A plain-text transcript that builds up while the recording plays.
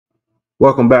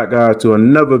Welcome back, guys, to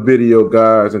another video,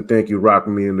 guys, and thank you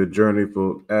rocking me in the journey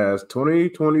for as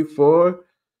 2024.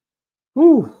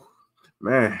 Whew,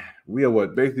 man, we are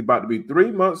basically about to be 3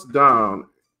 months down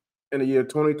in the year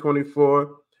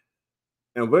 2024,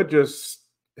 and we're just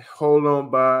hold on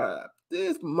by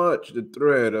this much the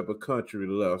thread of a country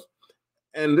left.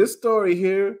 And this story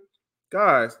here,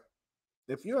 guys,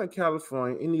 if you're in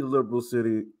California, any liberal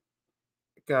city,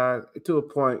 guys, to a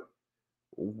point,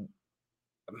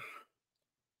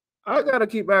 I gotta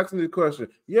keep asking this question.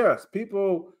 Yes,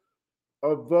 people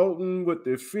are voting with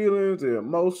their feelings, their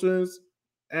emotions,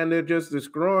 and they're just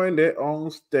destroying their own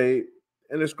state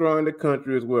and destroying the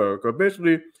country as well. 'Cause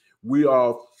eventually, we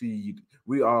all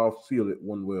feel it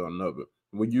one way or another.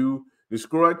 When you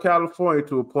destroy California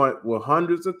to a point where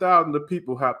hundreds of thousands of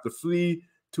people have to flee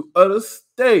to other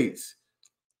states,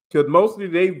 because mostly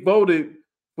they voted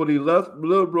for the left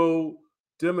liberal,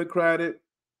 democratic,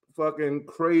 fucking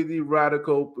crazy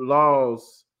radical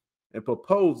laws and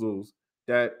proposals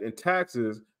that and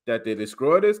taxes that they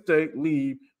destroy their state,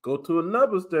 leave, go to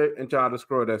another state and try to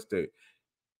destroy that state.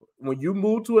 When you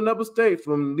move to another state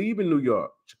from leaving New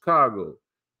York, Chicago,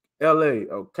 LA,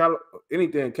 or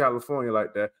anything in California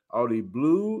like that, all the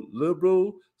blue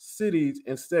liberal cities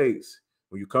and states,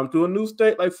 when you come to a new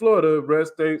state like Florida, red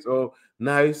states are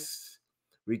nice.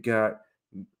 We got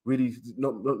really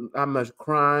not much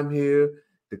crime here.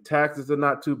 The taxes are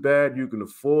not too bad. You can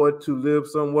afford to live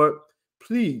somewhat.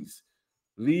 Please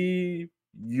leave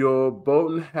your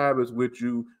voting habits with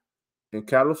you in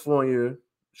California,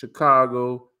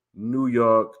 Chicago, New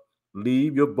York.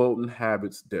 Leave your voting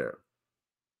habits there.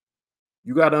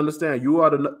 You got to understand, you are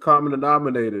the common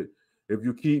denominator if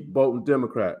you keep voting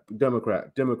Democrat,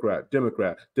 Democrat, Democrat,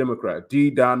 Democrat, Democrat, D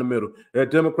down the middle. They're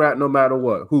Democrat no matter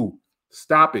what. Who?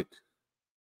 Stop it.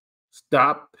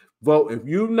 Stop voting. If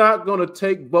you're not going to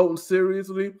take voting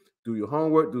seriously, do your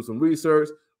homework, do some research,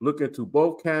 look into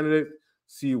both candidates,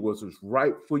 see what's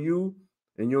right for you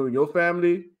and your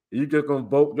family. You're just going to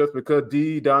vote just because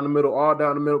D down the middle, R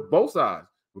down the middle, both sides,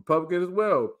 Republicans as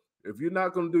well. If you're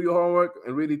not going to do your homework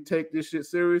and really take this shit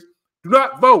serious, do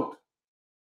not vote.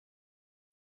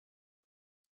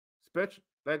 Especially,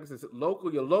 like I said,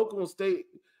 your local and state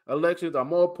elections are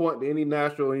more important than any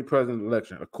national or any president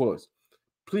election, of course.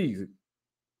 Please,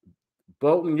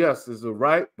 voting, yes, is a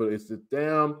right, but it's a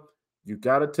damn, you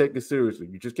got to take it seriously.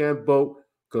 You just can't vote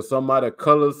because somebody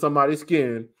colors somebody's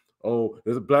skin. Oh,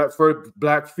 there's a first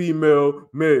black female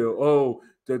mayor. Oh,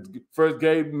 the first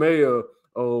gay mayor.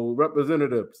 Oh,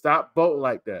 representative. Stop voting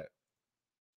like that.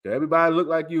 Everybody look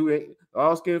like you.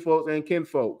 All skin folks ain't kin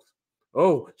folks.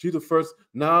 Oh, she's the first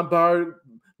non-biased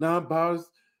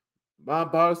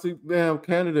damn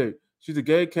candidate. She's a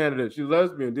gay candidate. She's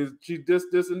lesbian. She's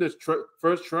this, and this.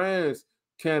 First trans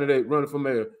candidate running for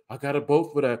mayor. I got to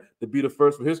vote for that to be the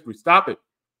first for history. Stop it.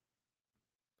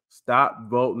 Stop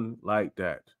voting like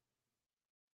that.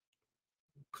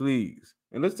 Please.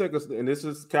 And let's take and this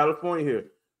is California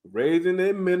here. Raising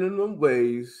their minimum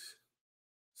wage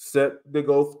set to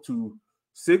go to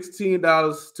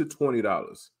 $16 to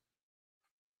 $20.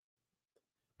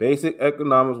 Basic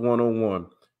economics 101.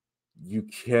 You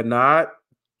cannot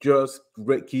just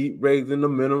keep raising the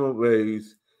minimum wage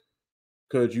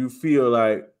because you feel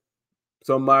like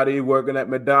somebody working at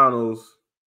McDonald's.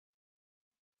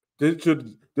 They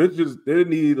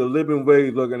need a living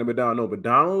wage looking at McDonald's. No,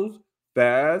 McDonald's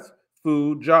fast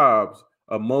food jobs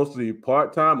are mostly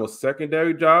part-time or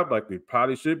secondary jobs, like they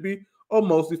probably should be, or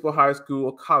mostly for high school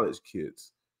or college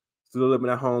kids still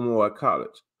living at home or at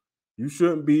college. You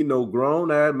shouldn't be no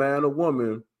grown-ass man or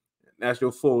woman. That's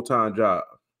your full-time job.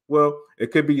 Well,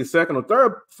 it could be your second or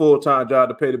third full-time job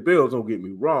to pay the bills. Don't get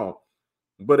me wrong,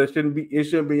 but it shouldn't be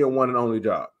your one and only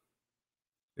job.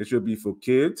 It should be for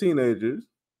kids, teenagers,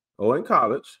 or in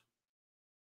college,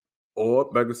 or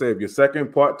like I say, if your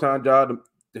second part-time job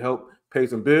to help pay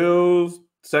some bills,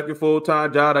 second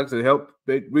full-time job like to help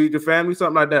read your family,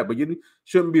 something like that. But you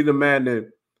shouldn't be the man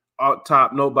that out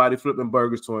top nobody flipping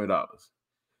burgers $20.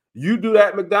 You do that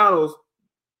at McDonald's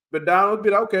be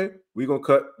like, okay, we're gonna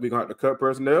have to cut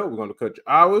personnel, we're gonna cut your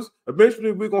hours.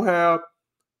 Eventually, we're gonna have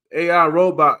AI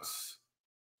robots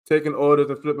taking orders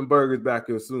and flipping burgers back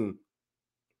here soon.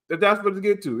 That's what to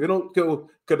get to. It don't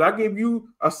because I give you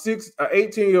a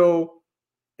 18-year-old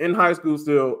in high school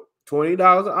still $20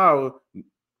 an hour.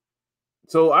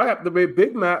 So I have to be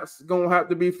Big Mac's gonna have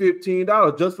to be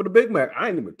 $15 just for the Big Mac. I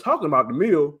ain't even talking about the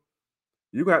meal.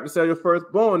 You're gonna have to sell your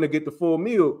firstborn to get the full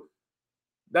meal.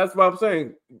 That's what I'm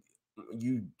saying.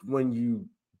 When you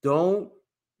don't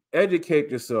educate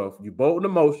yourself, you vote in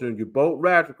emotion, you vote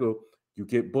radical, you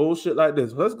get bullshit like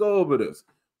this. Let's go over this.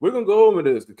 We're gonna go over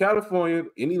this. The California,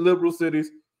 any liberal cities,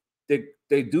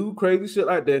 they do crazy shit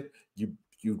like that.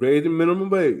 You raise the minimum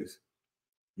wage.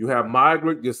 You have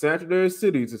migrant, your sanctuary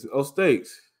cities or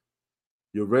states.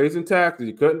 You're raising taxes,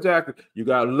 you're cutting taxes. You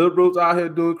got liberals out here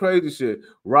doing crazy shit,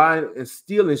 rioting and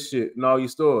stealing shit in all your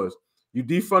stores. You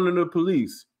defunding the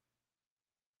police.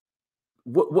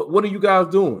 What are you guys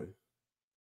doing?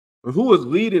 And who is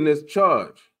leading this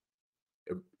charge?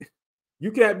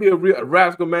 You can't be a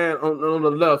radical man on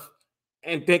the left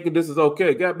and thinking this is okay.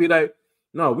 You gotta be like,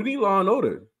 no, we need law and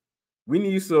order. We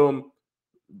need some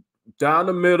down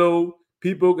the middle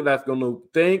people that's gonna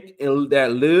think and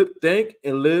live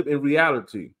in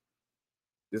reality.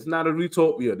 It's not a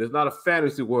utopia. There's not a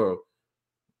fantasy world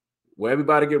where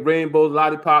everybody get rainbows,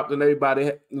 lollipops, and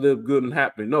everybody live good and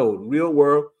happy. No, the real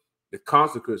world is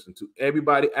consequences to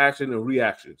everybody action and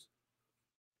reactions.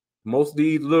 Most of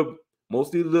these liberal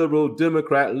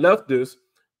Democrat leftists,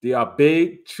 they are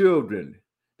big children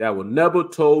that were never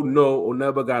told no or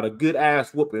never got a good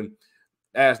ass whooping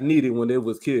as needed when they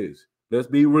was kids. Let's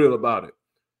be real about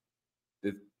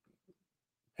it.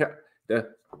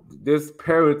 This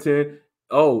parenting,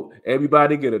 oh,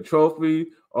 everybody get a trophy.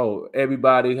 Oh,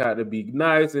 everybody had to be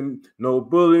nice and no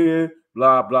bullying,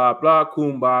 blah, blah, blah,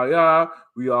 kumbaya.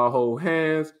 We all hold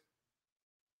hands.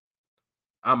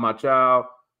 I'm my child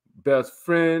best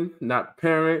friend, not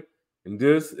parent. And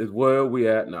this is where we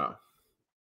at now.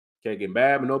 Can't get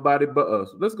mad with nobody but us.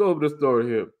 Let's go over this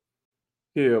story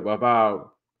here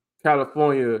about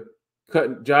California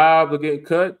cutting jobs are getting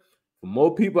cut.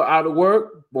 More people out of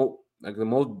work. Like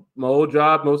more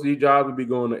jobs, most of these jobs will be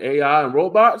going to AI and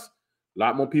robots. A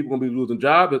lot more people gonna be losing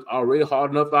jobs. It's already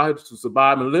hard enough out here to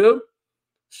survive and live.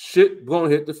 Shit gonna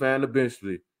hit the fan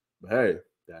eventually. But hey,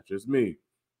 that's just me.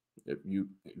 If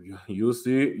you'll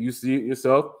see it, you see it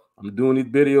yourself. I'm doing these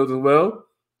videos as well.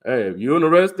 Hey, if you're in a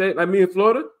red state like me in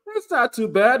Florida, it's not too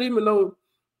bad, even though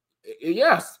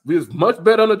yes, it's much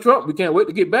better under Trump. We can't wait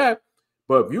to get back.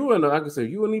 But if you're in, like I said,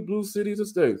 you in these blue cities and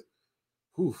states,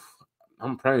 whew,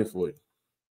 I'm praying for you.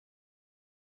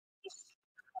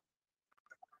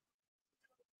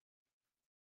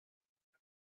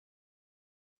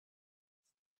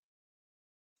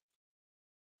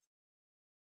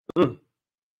 Mm.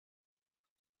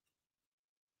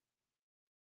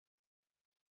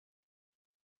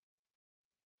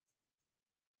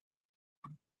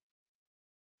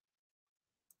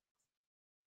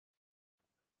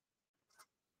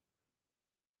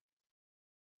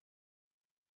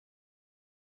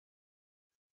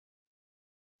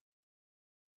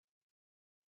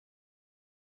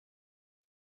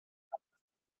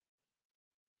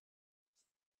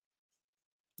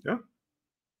 Yeah.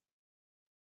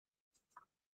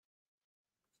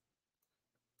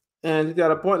 And you got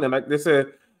a point there. Like they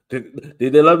said, they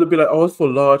love to be like, oh, it's for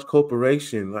large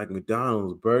corporation like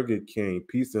McDonald's, Burger King,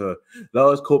 Pizza Hut,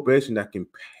 large corporation that can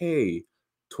pay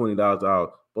 $20 an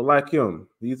hour. But like him,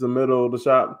 he's a middle of the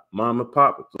shop, mom and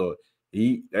pop. So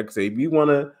he, like I say, if you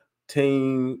want to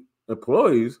team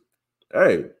employees,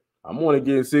 hey, I'm only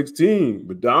getting 16.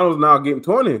 McDonald's now getting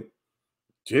 20.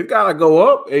 It's gotta go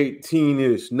up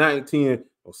 18-ish, 19,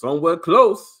 or somewhere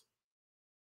close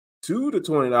to the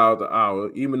 $20 an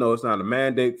hour, even though it's not a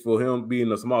mandate for him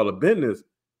being a smaller business.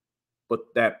 But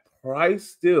that price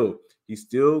still, he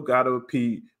still got to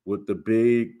compete with the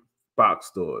big box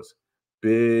stores,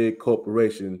 big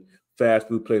corporation fast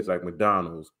food places like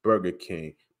McDonald's, Burger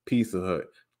King, Pizza Hut,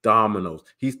 Domino's.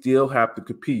 He still have to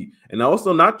compete, and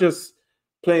also not just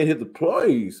paying his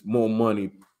employees more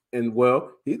money. And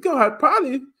well, he's gonna have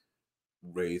probably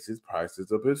raise his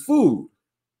prices of his food.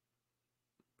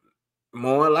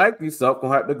 More likely, stuff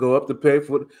gonna have to go up to pay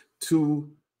for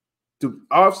to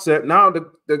offset now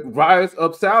the rise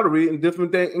of salary and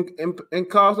different things in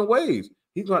cost and wage.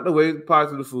 He's gonna have to raise the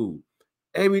price of the food.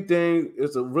 Everything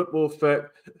is a ripple effect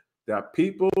that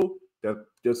people that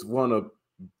just want to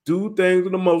do things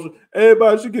with emotion.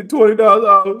 Everybody should get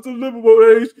 $20 to livable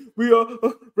wage. We are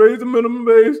raise the minimum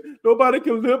wage. Nobody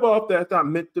can live off that. It's not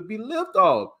meant to be lived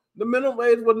off. The minimum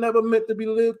wage was never meant to be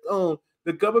lived on.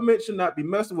 The government should not be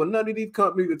messing with none of these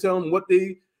companies to tell them what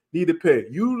they need to pay.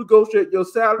 You negotiate your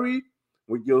salary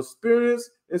with your experience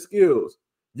and skills.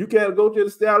 You can't go to the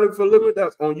salary for a living.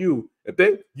 That's on you.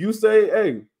 If you say,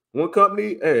 hey, one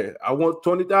company, hey, I want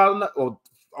 20,000, or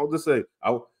I'll just say,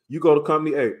 you go to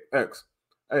company A, X,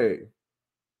 hey,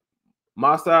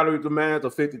 my salary demands are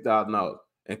 $50,000,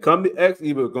 and company X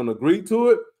either gonna agree to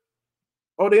it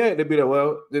or they ain't. They be like,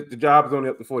 well, the job is only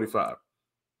up to 45.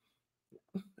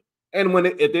 And when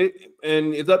and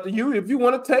it's up to you if you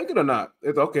want to take it or not.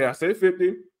 It's okay. I say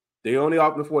 50. They only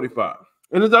offer 45,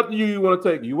 and it's up to you. You want to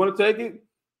take it. You want to take it.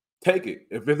 take it.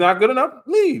 If it's not good enough,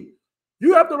 leave.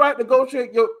 You have the right to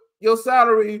negotiate your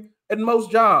salary in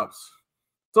most jobs.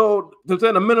 So to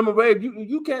say the minimum wage,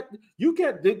 you can't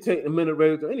dictate the minimum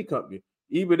wage to any company.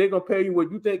 Either they're gonna pay you what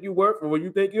you think you're worth or what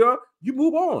you think you are, you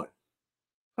move on.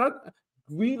 How,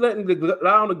 we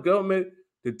allow the government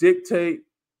to dictate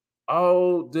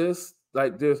all this,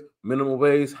 like this minimum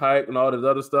wage hike and all this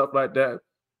other stuff like that.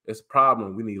 It's a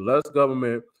problem. We need less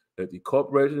government. Let the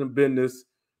corporation and business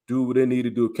do what they need to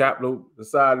do. Capital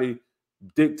society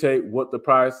dictate what the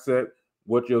price set,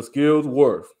 what your skills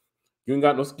worth. You ain't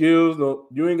got no skills,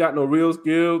 you ain't got no real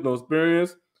skills, no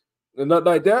experience, and nothing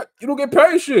like that. You don't get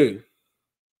paid shit.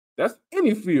 That's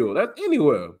any field. That's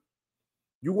anywhere.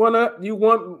 You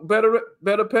want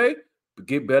better pay?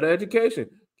 Get better education,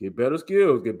 get better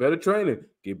skills, get better training,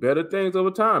 get better things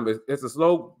over time. It's a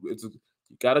slow. You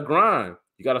got to grind.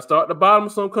 You got to start at the bottom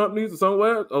of some companies or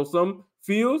somewhere or some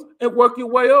fields and work your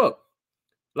way up.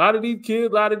 A lot of these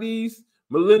kids, a lot of these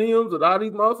millennials, a lot of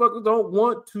these motherfuckers don't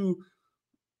want to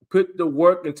put the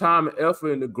work and time and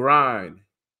effort in the grind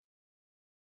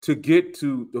to get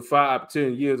to the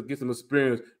 5-10 years, get some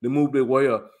experience to move their way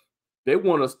up. They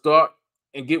want to start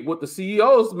and get what the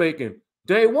CEO's making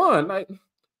day one. Like,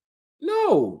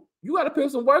 no, you got to put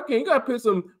some work in. You got to put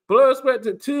some blood, sweat,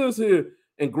 and tears here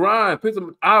and grind, put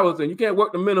some hours in. You can't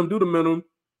work the minimum, do the minimum,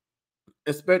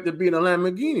 expect to be in a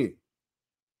Lamborghini.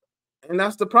 And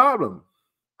that's the problem.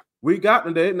 We got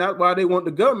today, and that's why they want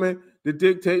the government to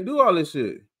dictate, do all this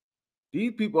shit.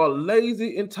 These people are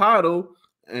lazy, entitled,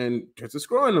 and just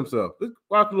destroying themselves. Let's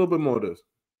watch a little bit more of this.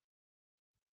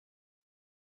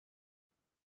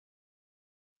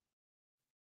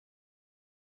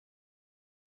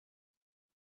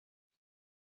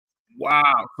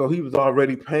 Wow. So he was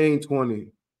already paying 20.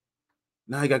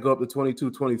 Now he got to go up to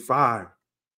 22, 25.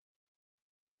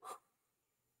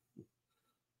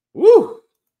 Woo.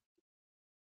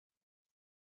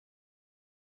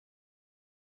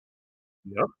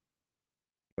 Yep.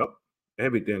 Yep.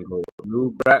 Everything goes.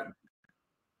 New bracket.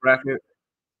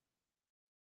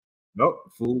 Yep.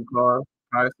 Food costs,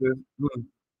 prices. Yep.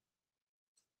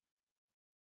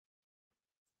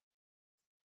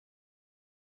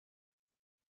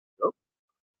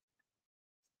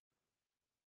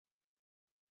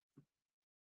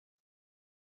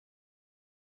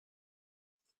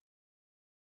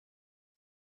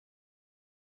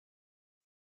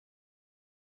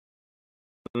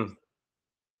 Mm.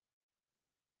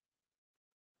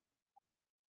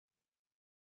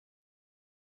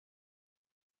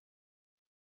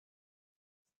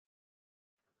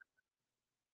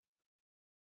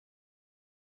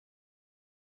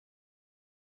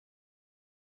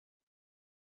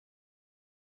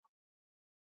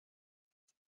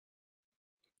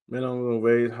 Minimum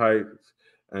wage hikes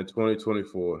in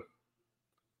 2024.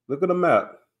 Look at the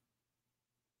map.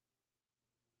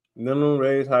 Minimum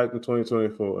wage hike in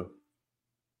 2024.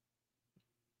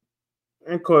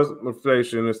 And of course,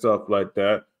 inflation and stuff like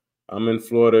that. I'm in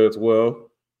Florida as well.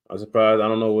 I'm surprised. I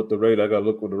don't know what the rate. I got to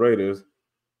look what the rate is.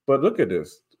 But look at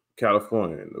this: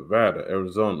 California, Nevada,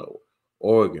 Arizona,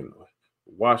 Oregon,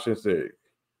 Washington State,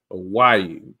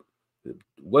 Hawaii. The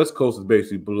West Coast is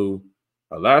basically blue.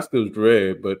 Alaska is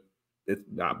red, but it's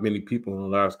not many people in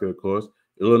Alaska, of course.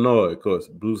 Illinois, of course,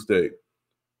 blue state.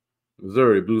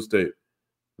 Missouri, blue state.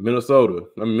 Minnesota,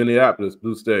 Minneapolis,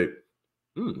 blue state.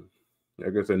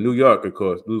 Like I said, New York, of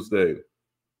course, blue state.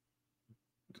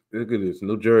 Look at this: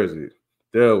 New Jersey,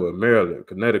 Delaware, Maryland,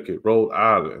 Connecticut, Rhode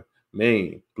Island,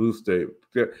 Maine, blue state.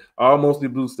 All mostly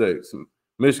blue states.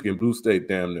 Michigan, blue state,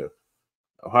 damn near.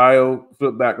 Ohio,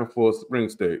 flip back and forth, spring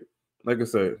state. Like I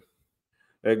said,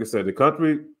 the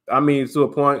country, to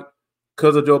a point,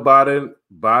 because of Joe Biden,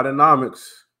 Bidenomics,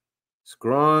 it's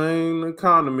growing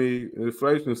economy,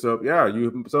 inflation and stuff. Yeah,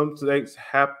 some states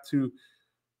have to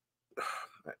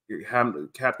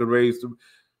raise.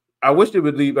 I wish they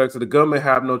would leave back to the government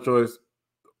have no choice,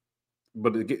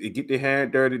 but to get their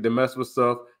hand dirty, to mess with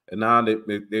stuff, and now they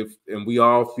and we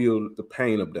all feel the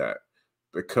pain of that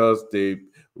because they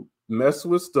mess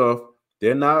with stuff.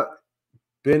 They're not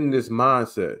been this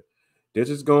mindset. They're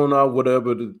just going off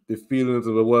whatever the feelings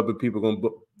of whatever people are going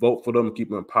to vote for them and keep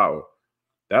them in power.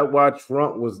 That's why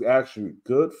Trump was actually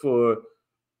good for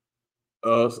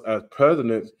us as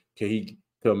presidents.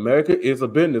 America is a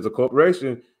business, a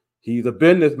corporation. He's a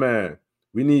businessman.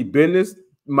 We need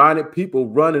business-minded people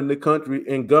running the country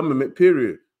in government,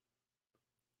 period.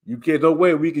 You can't, no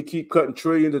way we can keep cutting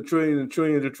trillions and trillions and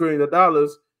trillions and trillions of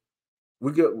dollars.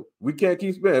 We can't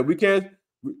keep spending. We can't,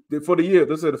 for the year,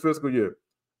 let's say the fiscal year.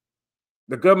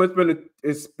 The government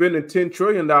is spending $10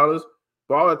 trillion,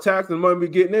 But all the tax and money we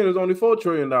getting in is only $4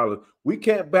 trillion. We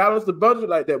can't balance the budget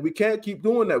like that. We can't keep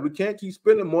doing that. We can't keep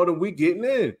spending more than we getting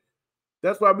in.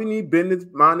 That's why we need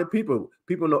business-minded people.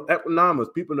 People know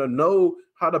economics. People that know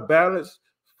how to balance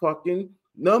fucking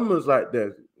numbers like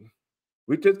that.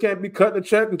 We just can't be cutting a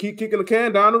check and keep kicking the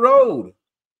can down the road.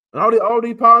 And all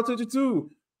these politicians too.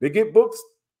 They get books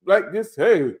like this.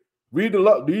 Hey, read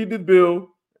the bill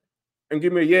and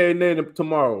give me a yay and nay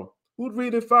tomorrow. Who's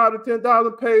reading 5,000 to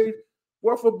 10,000 page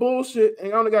worth of bullshit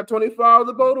and only got 24 hours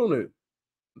to vote on it?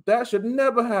 That should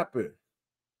never happen.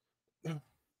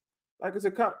 Like I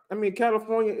said,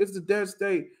 California is the dead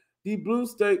state. The blue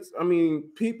states,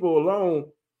 people alone,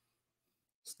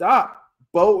 stop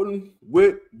voting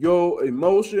with your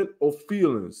emotion or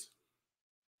feelings.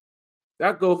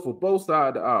 That goes for both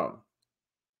sides of the aisle.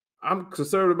 I'm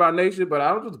conservative by nature,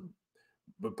 but the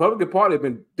Republican Party has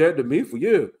been dead to me for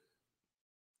years.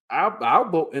 I'll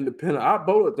vote independent. I'll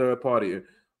vote a third party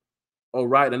or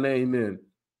write a name in.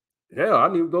 Hell, I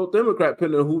need to go Democrat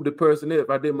depending on who the person is if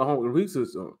I did my homework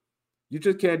research on. You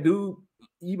just can't do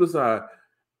either side.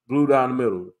 Blue down the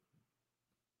middle.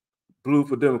 Blue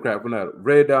for Democrat, for now.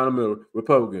 Red down the middle.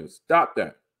 Republicans. Stop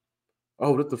that.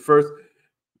 Oh, that's the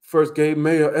first gay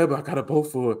mayor ever. I gotta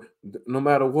vote for it, no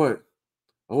matter what.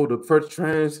 Oh, the first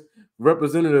trans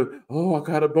representative. Oh, I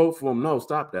gotta vote for him. No,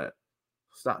 stop that.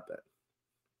 Stop that.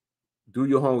 Do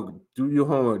your homework. Do your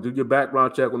homework. Do your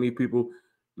background check on these people.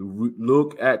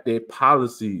 Look at their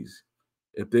policies.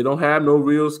 If they don't have no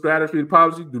real strategy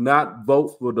policy, do not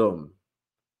vote for them.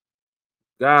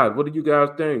 Guys, what do you guys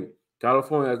think?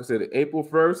 California, like I said, April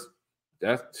 1st,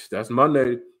 that's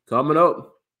Monday coming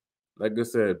up. Like I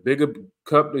said, bigger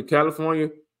cup in California.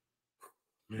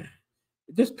 Man,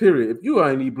 just period. If you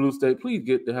are in the blue state, please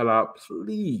get the hell out.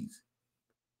 Please.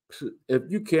 If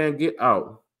you can't get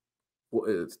out, well,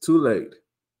 it's too late.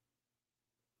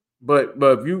 But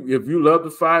if you love to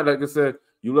fight, like I said,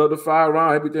 you love to fight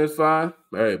around, everything's fine.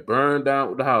 Hey, burn down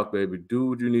with the house, baby. Do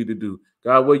what you need to do.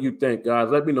 Guys, what do you think, guys?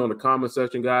 Let me know in the comment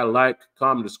section, guys. Like,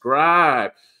 comment,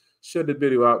 subscribe. Share the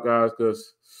video out, guys,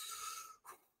 because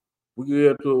we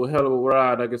get to a hell of a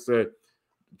ride. Like I said,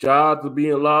 jobs are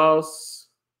being lost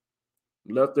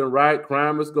left and right.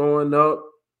 Crime is going up.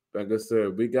 Like I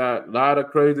said, we got a lot of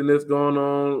craziness going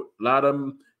on. A lot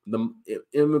of the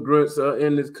immigrants are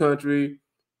in this country,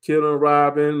 killing,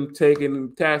 robbing,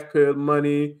 taking taxpayer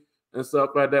money and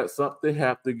stuff like that. Something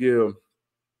have to give.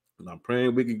 And I'm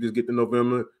praying we can just get to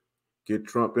November, get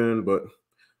Trump in. But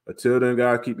until then,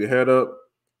 guys, keep your head up.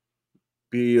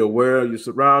 Be aware of your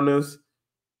surroundings.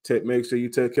 Make sure you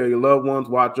take care of your loved ones.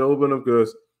 Watch over them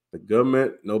because the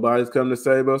government, nobody's coming to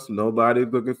save us. Nobody's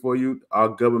looking for you. Our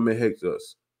government hates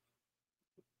us.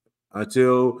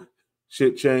 Until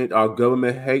shit change, our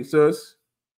government hates us,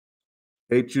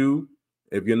 hate you.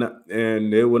 If you're not,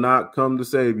 and they will not come to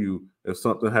save you if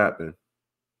something happened.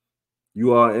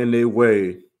 You are in their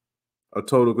way of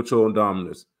total control and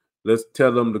dominance. Let's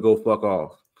tell them to go fuck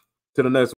off. To the next one.